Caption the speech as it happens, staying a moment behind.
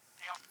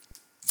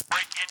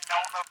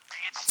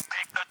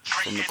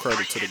From the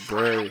cradle to the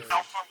grave.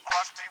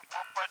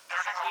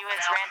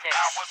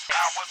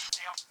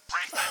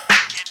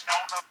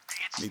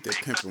 Need that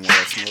pimpin' while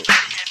I smoke.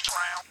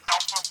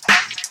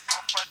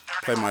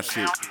 Play my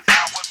shit.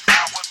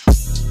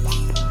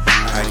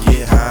 I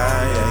get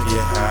high, I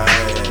get high,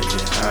 I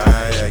get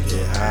high, I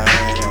get high,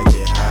 I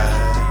get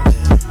high.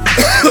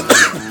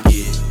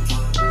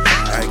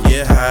 I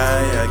get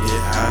high, I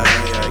get high,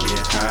 I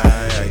get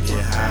high, I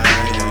get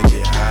high, I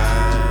get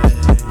high.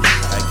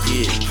 I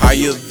get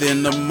higher than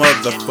a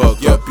motherfucker.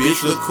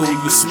 Bitch, look who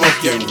you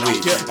smoking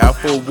with.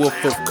 Alpha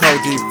WlphV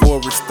codeine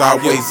Forest,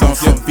 always on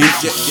some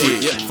bitch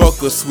shit.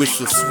 Fuck a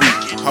switch of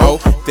sweet, ho.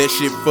 That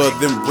shit for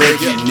them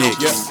Reggie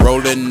niggas.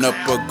 Rolling up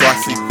a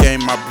glossy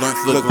game, my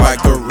blunts look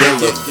like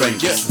gorilla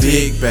fingers.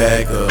 Big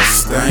bag of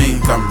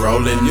stank, I'm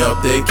rolling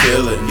up that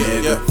killer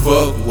nigga.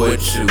 Fuck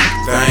what you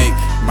think,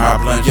 my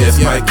blunt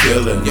just might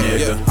kill a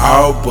nigga.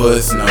 All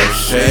buzz, no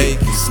shake,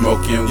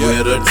 smoking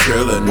with a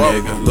triller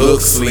nigga.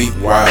 Look sleep,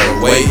 wide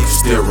awake,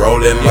 still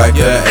rolling like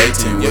a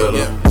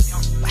 18-wheeler.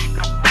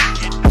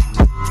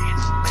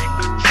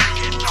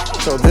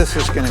 So this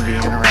is going to be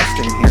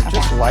interesting here.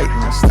 Just lighten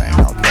this thing,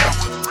 okay?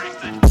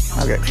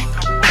 Okay.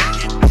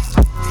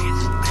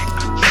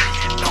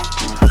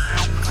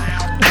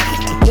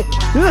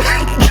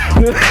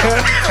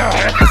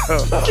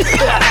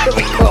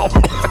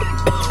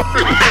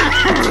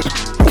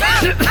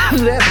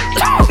 That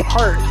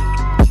hurt.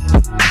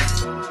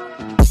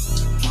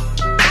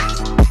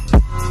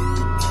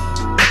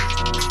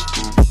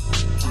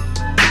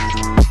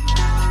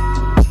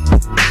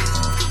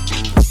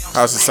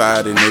 Our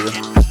society,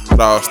 nigga. It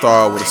all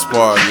started with a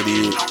spark, you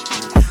did.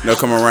 They'll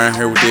come around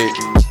here with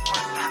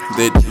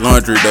that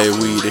laundry day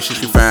weed, that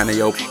shit you find in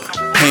your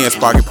pants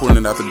pocket,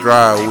 pulling out the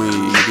dry weed,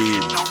 you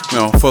did. You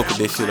don't fuck with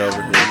that shit over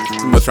here.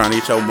 You must trying to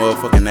eat your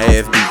motherfucking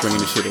ass beat,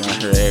 bringing this shit around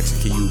here,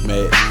 asking, can you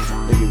match?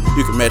 Nigga,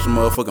 you can match a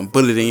motherfucking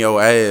bullet in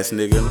your ass,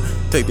 nigga.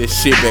 Take that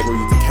shit back where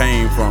you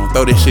came from.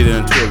 Throw that shit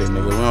in the toilet,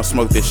 nigga. We don't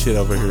smoke that shit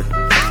over here.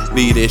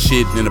 Leave that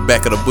shit in the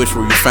back of the bush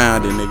where you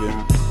found it, nigga.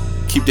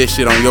 Keep that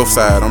shit on your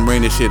side. I'm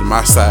bringing this shit to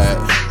my side.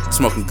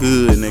 Smoking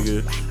good,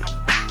 nigga.